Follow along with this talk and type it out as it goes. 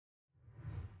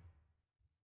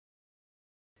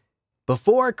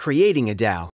Before creating a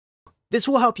DAO, this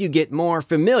will help you get more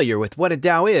familiar with what a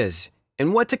DAO is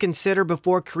and what to consider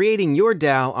before creating your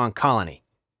DAO on Colony.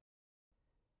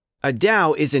 A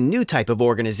DAO is a new type of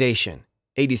organization,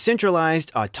 a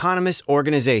Decentralized Autonomous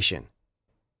Organization,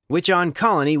 which on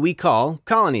Colony we call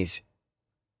colonies.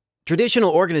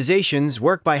 Traditional organizations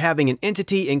work by having an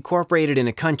entity incorporated in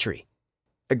a country.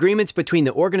 Agreements between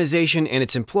the organization and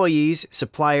its employees,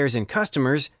 suppliers, and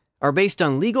customers are based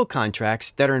on legal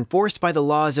contracts that are enforced by the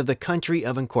laws of the country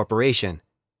of incorporation.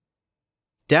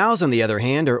 DAOs, on the other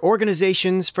hand, are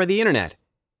organizations for the internet.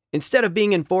 Instead of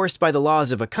being enforced by the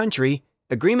laws of a country,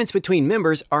 agreements between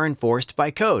members are enforced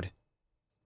by code.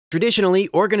 Traditionally,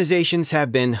 organizations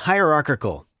have been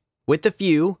hierarchical, with the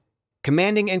few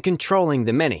commanding and controlling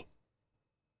the many.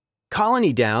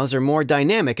 Colony DAOs are more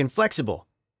dynamic and flexible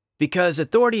because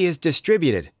authority is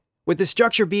distributed, with the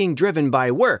structure being driven by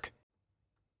work.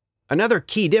 Another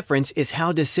key difference is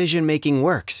how decision-making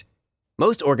works.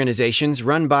 Most organizations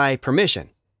run by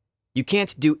permission. You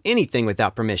can't do anything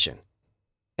without permission.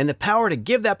 And the power to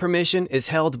give that permission is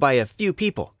held by a few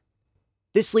people.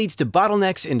 This leads to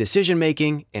bottlenecks in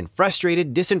decision-making and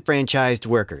frustrated, disenfranchised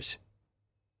workers.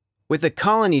 With a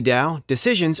Colony DAO,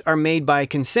 decisions are made by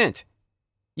consent.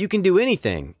 You can do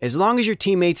anything as long as your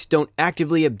teammates don't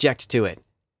actively object to it.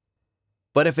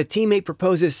 But if a teammate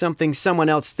proposes something someone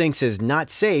else thinks is not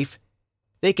safe,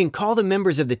 they can call the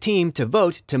members of the team to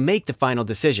vote to make the final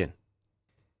decision.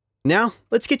 Now,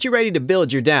 let's get you ready to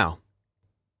build your DAO.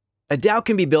 A DAO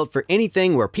can be built for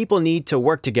anything where people need to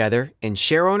work together and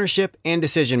share ownership and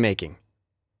decision-making.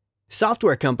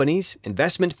 Software companies,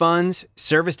 investment funds,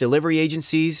 service delivery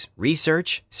agencies,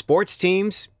 research, sports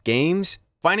teams, games,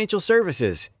 financial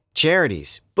services,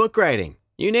 charities, book writing,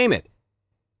 you name it.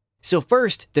 So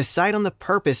first, decide on the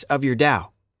purpose of your DAO.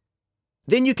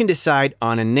 Then you can decide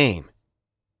on a name.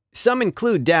 Some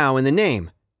include DAO in the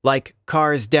name, like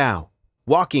Cars DAO,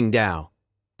 Walking DAO,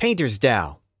 Painters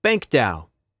DAO, Bank DAO.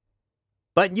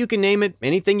 But you can name it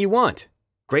anything you want.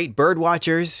 Great Bird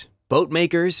Watchers, Boat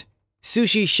Makers,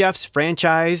 Sushi Chefs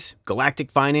Franchise, Galactic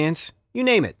Finance, you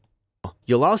name it.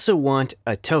 You'll also want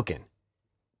a token.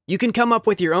 You can come up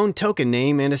with your own token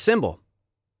name and a symbol.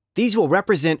 These will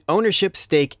represent ownership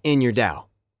stake in your DAO.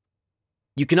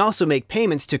 You can also make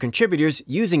payments to contributors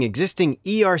using existing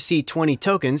ERC20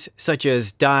 tokens such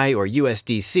as DAI or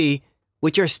USDC,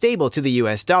 which are stable to the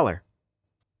US dollar.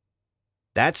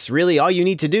 That's really all you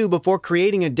need to do before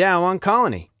creating a DAO on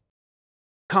Colony.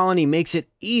 Colony makes it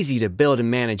easy to build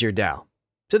and manage your DAO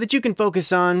so that you can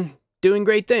focus on doing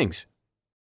great things.